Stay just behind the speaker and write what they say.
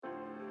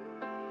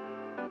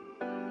Hey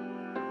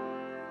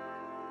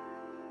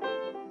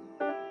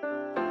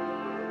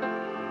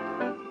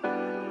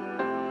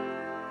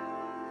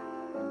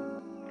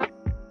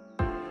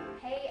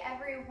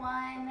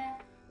everyone,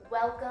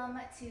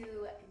 welcome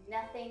to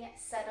Nothing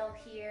Subtle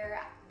here.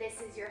 This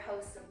is your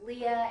host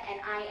Leah,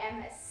 and I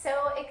am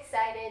so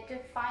excited to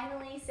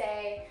finally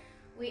say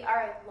we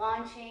are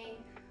launching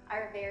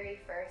our very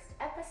first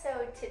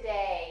episode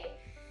today.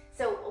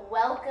 So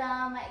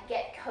welcome,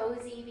 get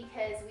cozy,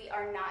 because we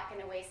are not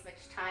going to waste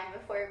much time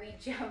before we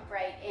jump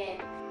right in.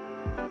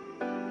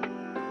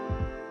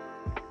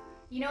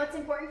 You know, it's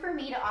important for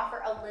me to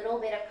offer a little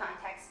bit of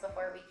context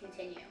before we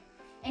continue.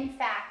 In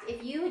fact,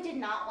 if you did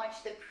not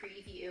watch the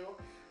preview,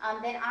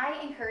 then I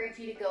encourage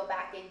you to go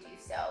back and do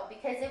so,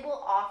 because it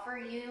will offer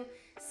you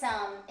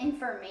some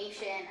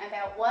information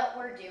about what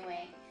we're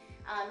doing.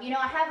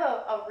 I have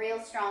a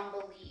real strong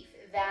belief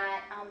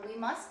that we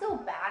must go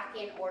back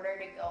in order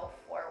to go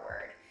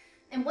forward.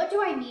 And what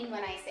do I mean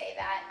when I say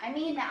that? I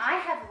mean that I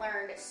have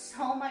learned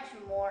so much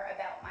more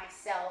about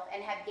myself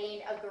and have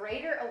gained a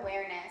greater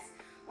awareness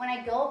when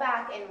I go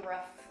back and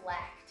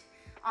reflect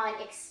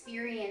on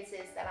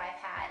experiences that I've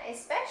had,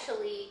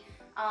 especially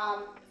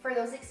for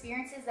those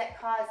experiences that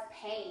cause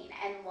pain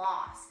and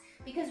loss.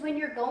 Because when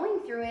you're going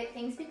through it,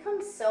 things become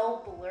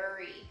so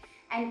blurry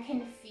and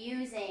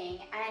confusing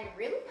and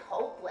really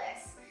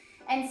hopeless.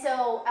 And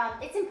so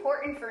it's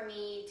important for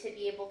me to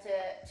be able to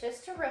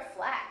just to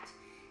reflect,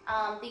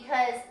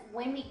 because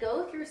when we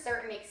go through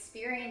certain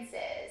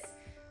experiences,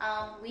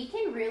 we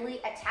can really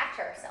attach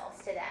ourselves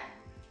to them,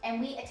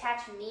 and we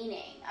attach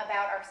meaning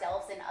about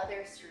ourselves and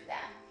others through them.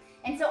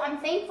 And so I'm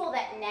thankful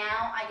that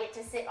now I get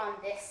to sit on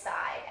this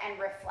side and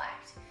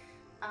reflect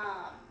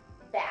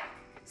back.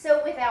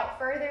 So without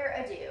further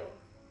ado,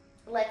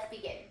 let's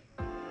begin.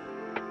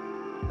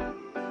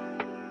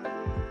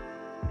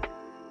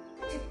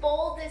 To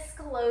full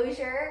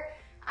disclosure,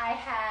 I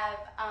have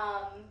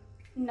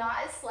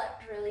not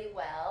slept really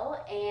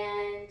well,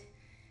 and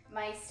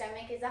my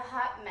stomach is a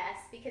hot mess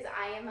because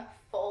I am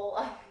full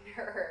of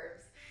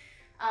nerves.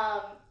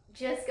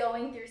 Just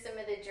going through some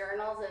of the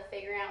journals of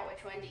figuring out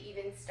which one to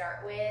even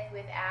start with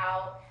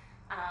without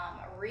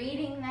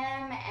reading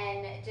them,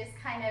 and just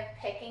kind of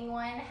picking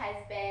one has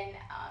been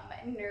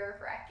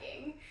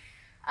nerve-wracking.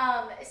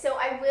 So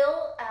I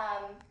will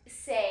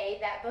say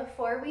that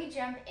before we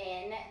jump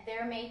in,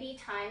 there may be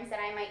times that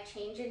I might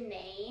change a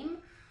name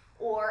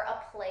or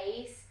a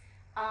place,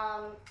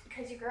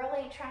 because your girl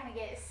ain't trying to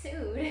get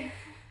sued,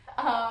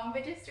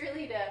 but just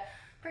really to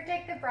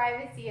protect the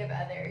privacy of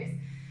others.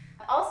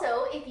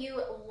 Also, if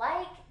you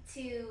like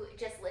to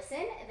just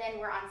listen, then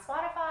we're on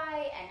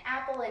Spotify and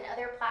Apple and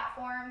other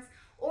platforms.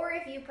 Or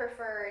if you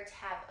prefer to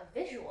have a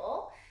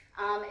visual,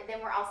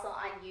 then we're also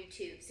on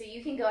YouTube. So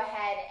you can go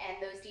ahead,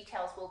 and those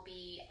details will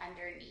be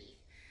underneath.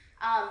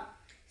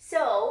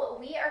 So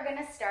we are going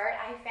to start.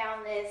 I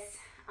found this,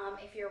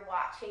 if you're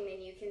watching,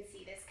 then you can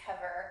see this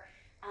cover.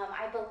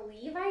 I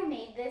believe I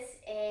made this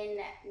in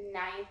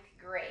 9th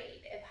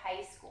grade of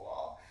high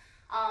school.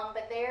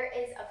 But there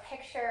is a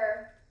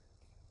picture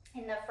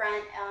in the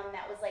front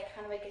that was like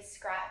kind of like a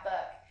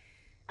scrapbook,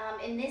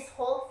 and this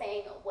whole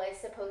thing was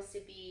supposed to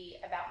be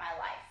about my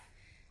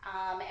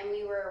life, and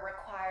we were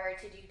required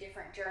to do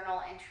different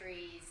journal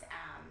entries,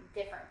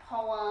 different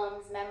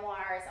poems,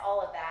 memoirs,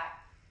 all of that.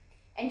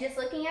 And just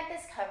looking at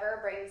this cover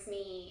brings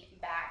me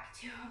back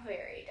to a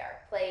very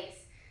dark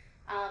place,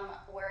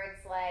 where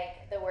it's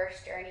like the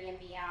worst journey and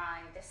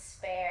beyond,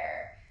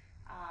 despair,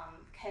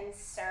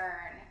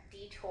 concern,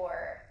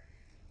 detour,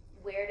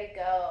 where to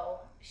go,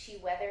 she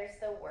weathers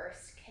the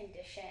worst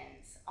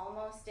conditions,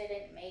 almost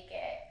didn't make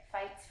it,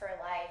 fights for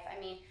life. I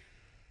mean,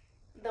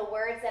 the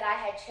words that I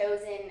had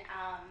chosen,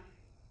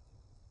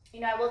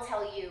 I will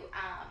tell you,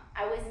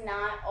 I was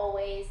not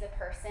always the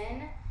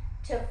person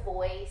to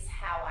voice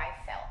how I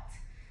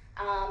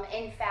felt.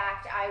 In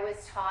fact, I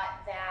was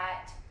taught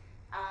that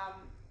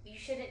you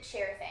shouldn't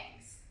share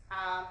things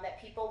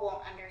that people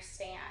won't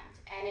understand.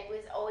 And it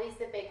was always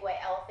the big white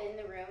elephant in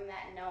the room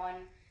that no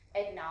one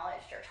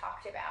acknowledged or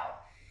talked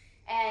about.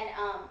 And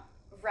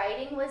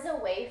writing was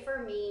a way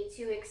for me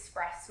to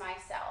express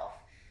myself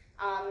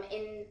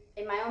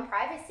in my own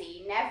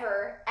privacy.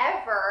 Never,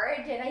 ever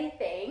did I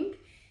think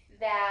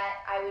that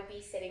I would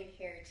be sitting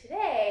here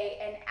today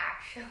and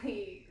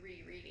actually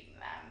rereading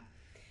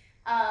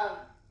them.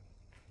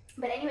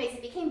 But anyways,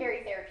 it became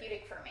very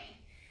therapeutic for me.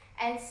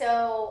 And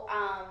so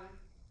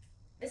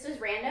this was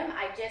random.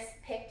 I just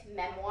picked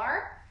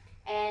memoir.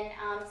 And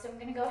so I'm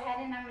going to go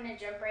ahead and I'm going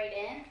to jump right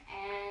in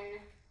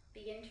and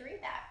begin to read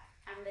that.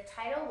 The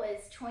title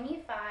was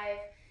 25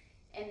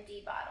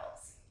 Empty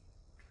Bottles.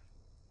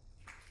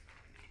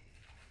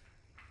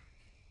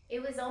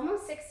 It was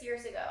almost 6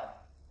 years ago,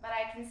 but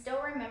I can still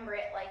remember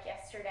it like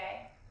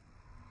yesterday.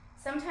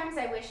 Sometimes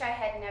I wish I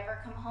had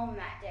never come home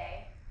that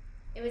day.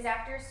 It was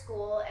after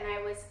school and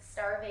I was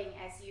starving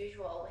as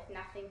usual with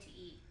nothing to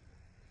eat.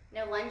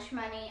 No lunch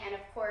money, and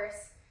of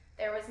course,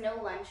 there was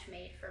no lunch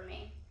made for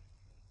me.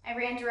 I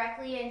ran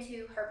directly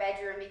into her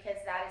bedroom because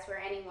that is where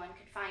anyone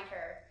could find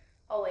her,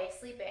 always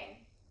sleeping.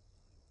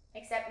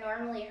 except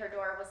normally her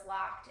door was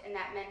locked, and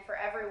that meant for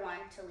everyone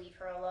to leave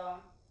her alone.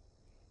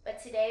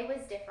 But today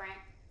was different.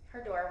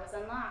 Her door was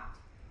unlocked.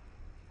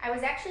 I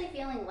was actually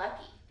feeling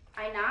lucky.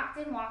 I knocked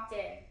and walked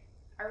in.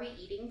 "Are we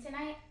eating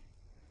tonight?"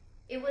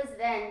 It was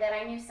then that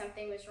I knew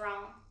something was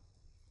wrong.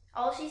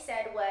 All she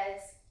said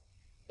was,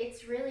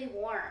 "It's really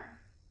warm."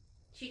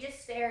 She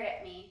just stared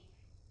at me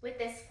with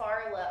this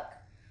far look,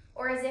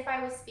 or as if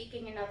I was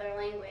speaking another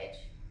language.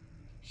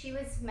 She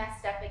was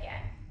messed up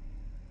again.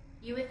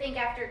 You would think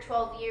after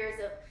 12 years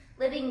of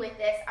living with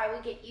this, I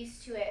would get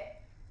used to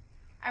it.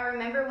 I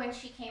remember when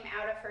she came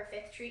out of her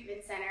 5th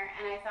treatment center,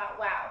 and I thought,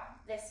 wow,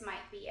 this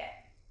might be it.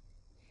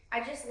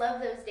 I just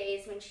love those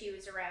days when she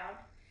was around,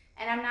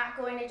 and I'm not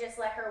going to just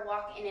let her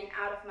walk in and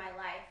out of my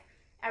life.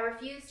 I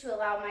refuse to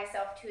allow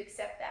myself to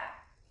accept that.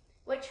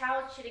 What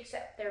child should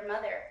accept their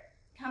mother,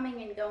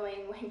 coming and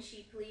going when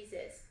she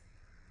pleases?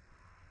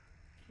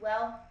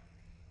 Well,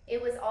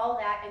 it was all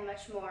that and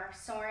much more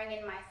soaring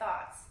in my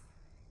thoughts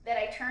that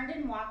I turned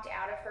and walked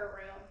out of her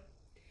room.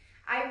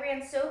 I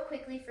ran so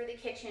quickly for the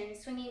kitchen,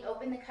 swinging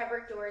open the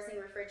cupboard doors and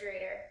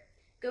refrigerator.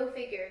 Go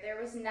figure, there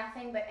was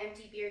nothing but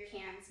empty beer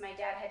cans my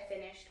dad had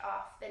finished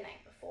off the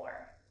night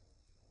before.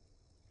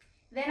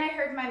 Then I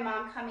heard my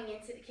mom coming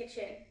into the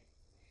kitchen.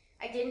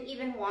 I didn't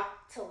even want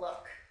to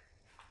look.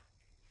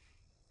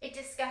 It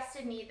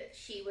disgusted me that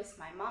she was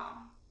my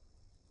mom.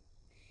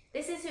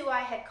 This is who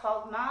I had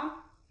called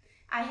Mom.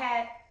 I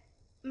had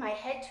my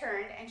head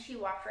turned and she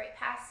walked right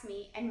past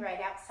me and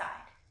right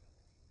outside.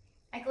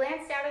 I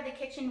glanced out of the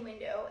kitchen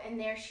window and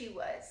there she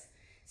was,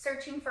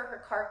 searching for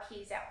her car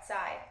keys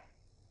outside.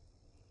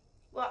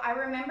 Well, I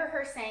remember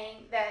her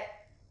saying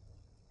that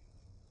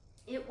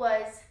it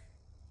was,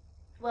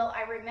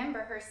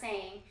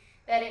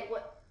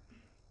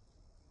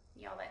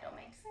 y'all, that don't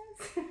make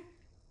sense.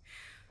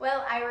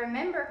 Well, I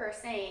remember her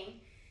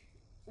saying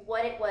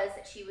what it was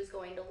that she was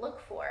going to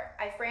look for.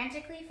 I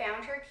frantically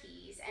found her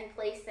keys and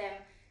placed them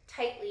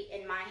tightly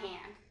in my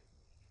hand.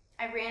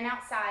 I ran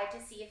outside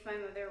to see if my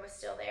mother was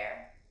still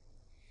there.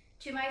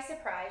 To my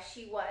surprise,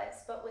 she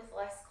was, but with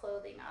less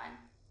clothing on.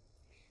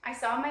 I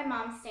saw my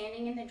mom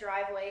standing in the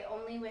driveway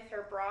only with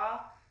her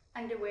bra,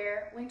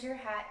 underwear, winter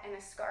hat, and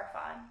a scarf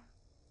on.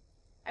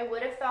 I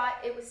would have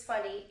thought it was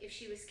funny if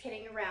she was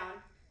kidding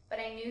around, but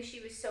I knew she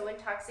was so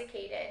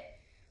intoxicated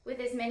with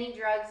as many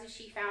drugs as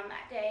she found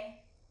that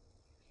day.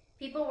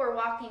 People were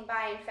walking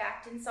by, in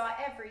fact, and saw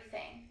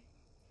everything.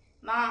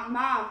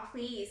 Mom,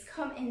 please,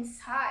 come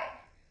inside.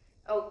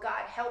 Oh,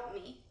 God, help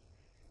me.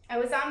 I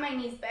was on my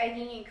knees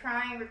begging and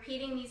crying,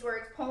 repeating these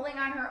words, pulling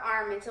on her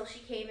arm until she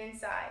came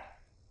inside.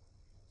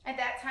 At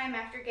that time,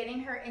 after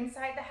getting her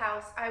inside the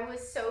house, I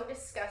was so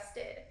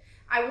disgusted.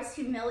 I was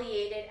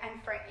humiliated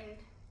and frightened.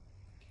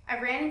 I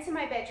ran into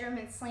my bedroom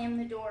and slammed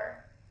the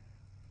door.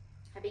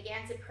 I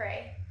began to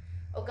pray.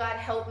 Oh, God,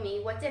 help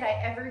me. What did I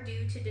ever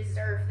do to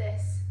deserve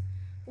this?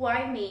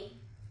 Why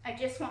me? I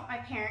just want my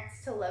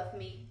parents to love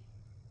me.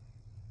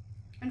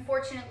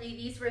 Unfortunately,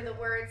 these were the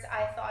words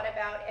I thought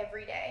about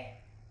every day.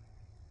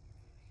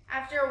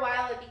 After a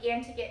while, I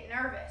began to get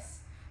nervous.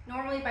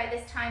 Normally by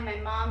this time, my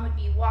mom would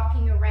be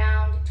walking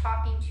around,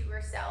 talking to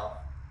herself,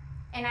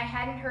 and I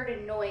hadn't heard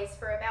a noise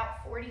for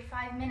about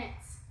 45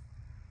 minutes.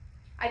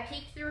 I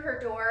peeked through her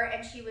door,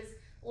 and she was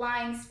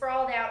lying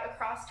sprawled out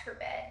across her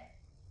bed.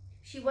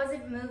 She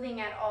wasn't moving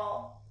at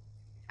all.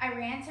 I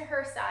ran to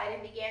her side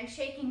and began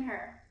shaking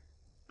her.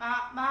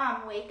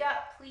 Mom, wake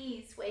up,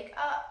 please, wake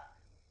up.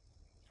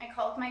 I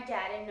called my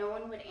dad, and no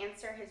one would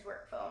answer his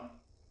work phone.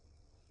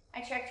 I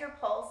checked her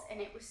pulse,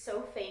 and it was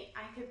so faint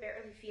I could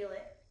barely feel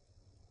it.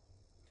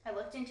 I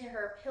looked into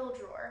her pill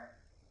drawer,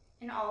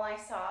 and all I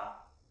saw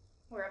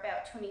were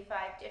about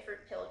 25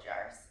 different pill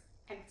jars,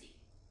 empty,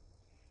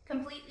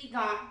 completely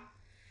gone.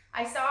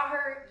 I saw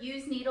her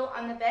used needle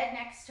on the bed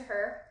next to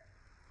her,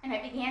 and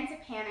I began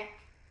to panic.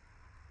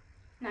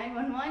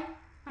 911?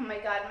 Oh my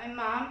God, my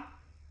mom.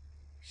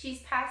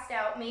 She's passed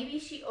out. Maybe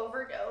she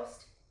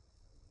overdosed.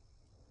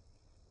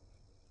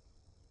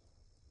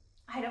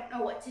 I don't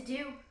know what to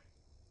do.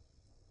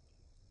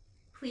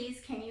 Please,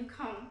 can you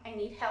come? I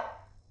need help.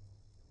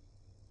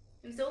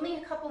 It was only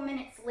a couple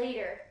minutes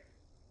later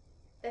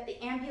that the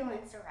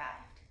ambulance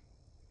arrived.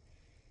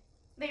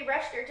 They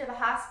rushed her to the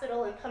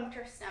hospital and pumped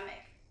her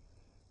stomach.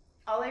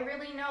 All I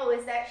really know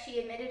is that she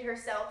admitted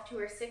herself to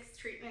her 6th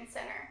treatment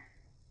center.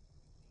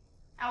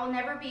 I will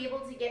never be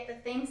able to get the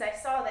things I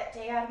saw that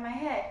day out of my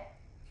head.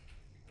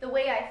 The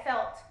way I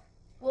felt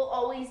will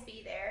always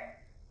be there,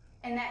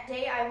 and that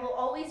day I will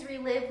always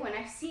relive when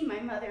I see my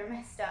mother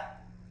messed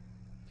up.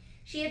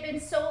 She had been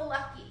so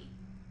lucky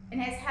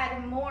and has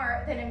had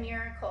more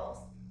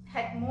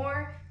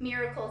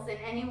miracles than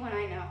anyone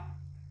I know.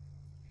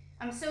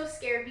 I'm so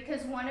scared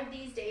because one of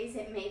these days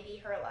it may be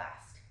her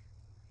last.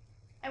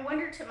 I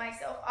wonder to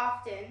myself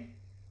often,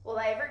 will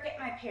I ever get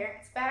my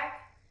parents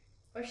back?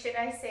 Or should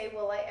I say,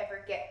 will I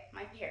ever get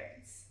my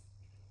parents?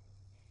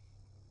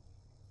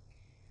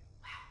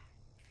 Wow.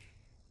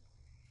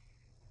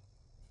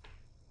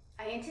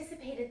 I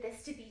anticipated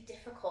this to be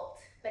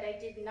difficult, but I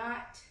did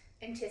not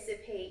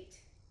anticipate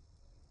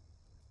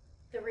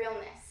the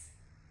realness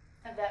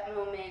of that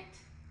moment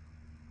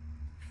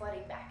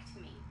flooding back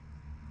to me.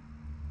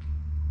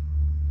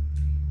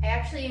 I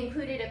actually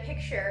included a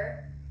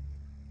picture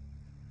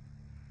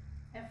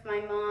of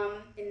my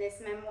mom in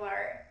this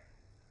memoir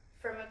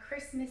from a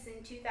Christmas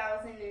in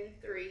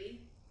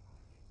 2003.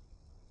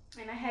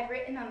 And I had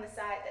written on the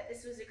side that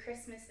this was a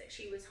Christmas that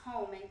she was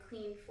home and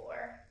clean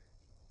for.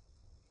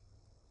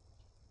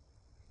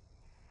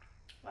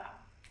 Wow.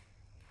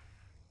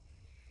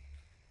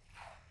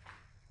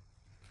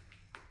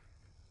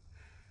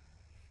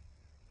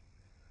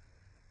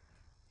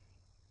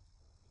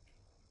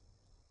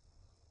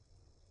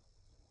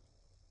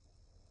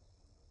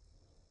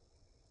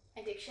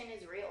 Addiction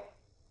is real.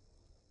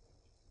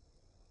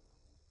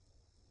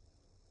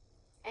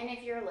 And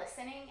if you're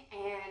listening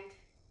and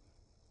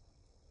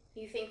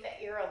you think that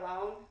you're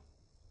alone,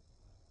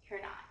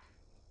 you're not.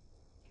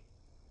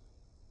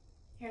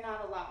 You're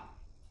not alone.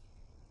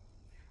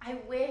 I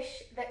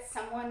wish that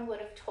someone would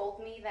have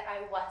told me that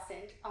I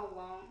wasn't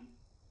alone.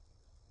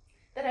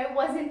 That I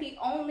wasn't the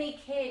only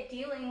kid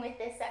dealing with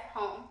this at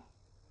home.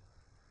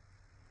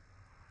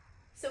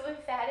 So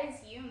if that is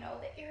you, know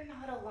that you're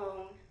not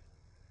alone.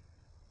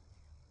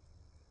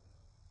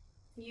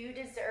 You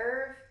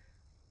deserve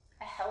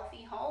a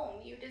healthy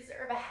home. You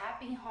deserve a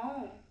happy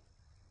home.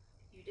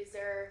 You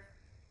deserve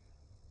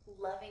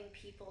loving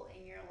people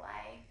in your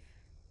life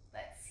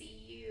that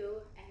see you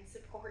and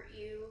support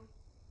you.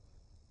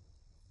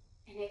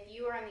 And if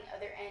you are on the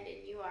other end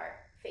and you are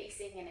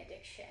facing an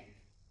addiction,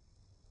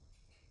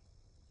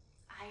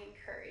 I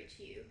encourage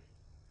you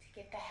to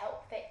get the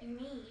help that you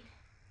need.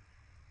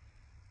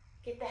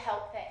 Get the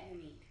help that you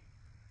need.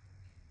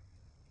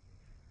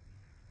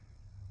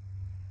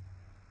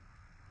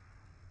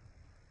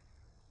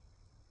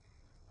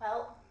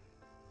 Well,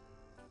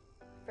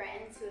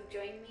 friends who have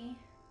joined me,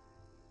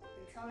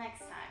 until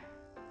next time.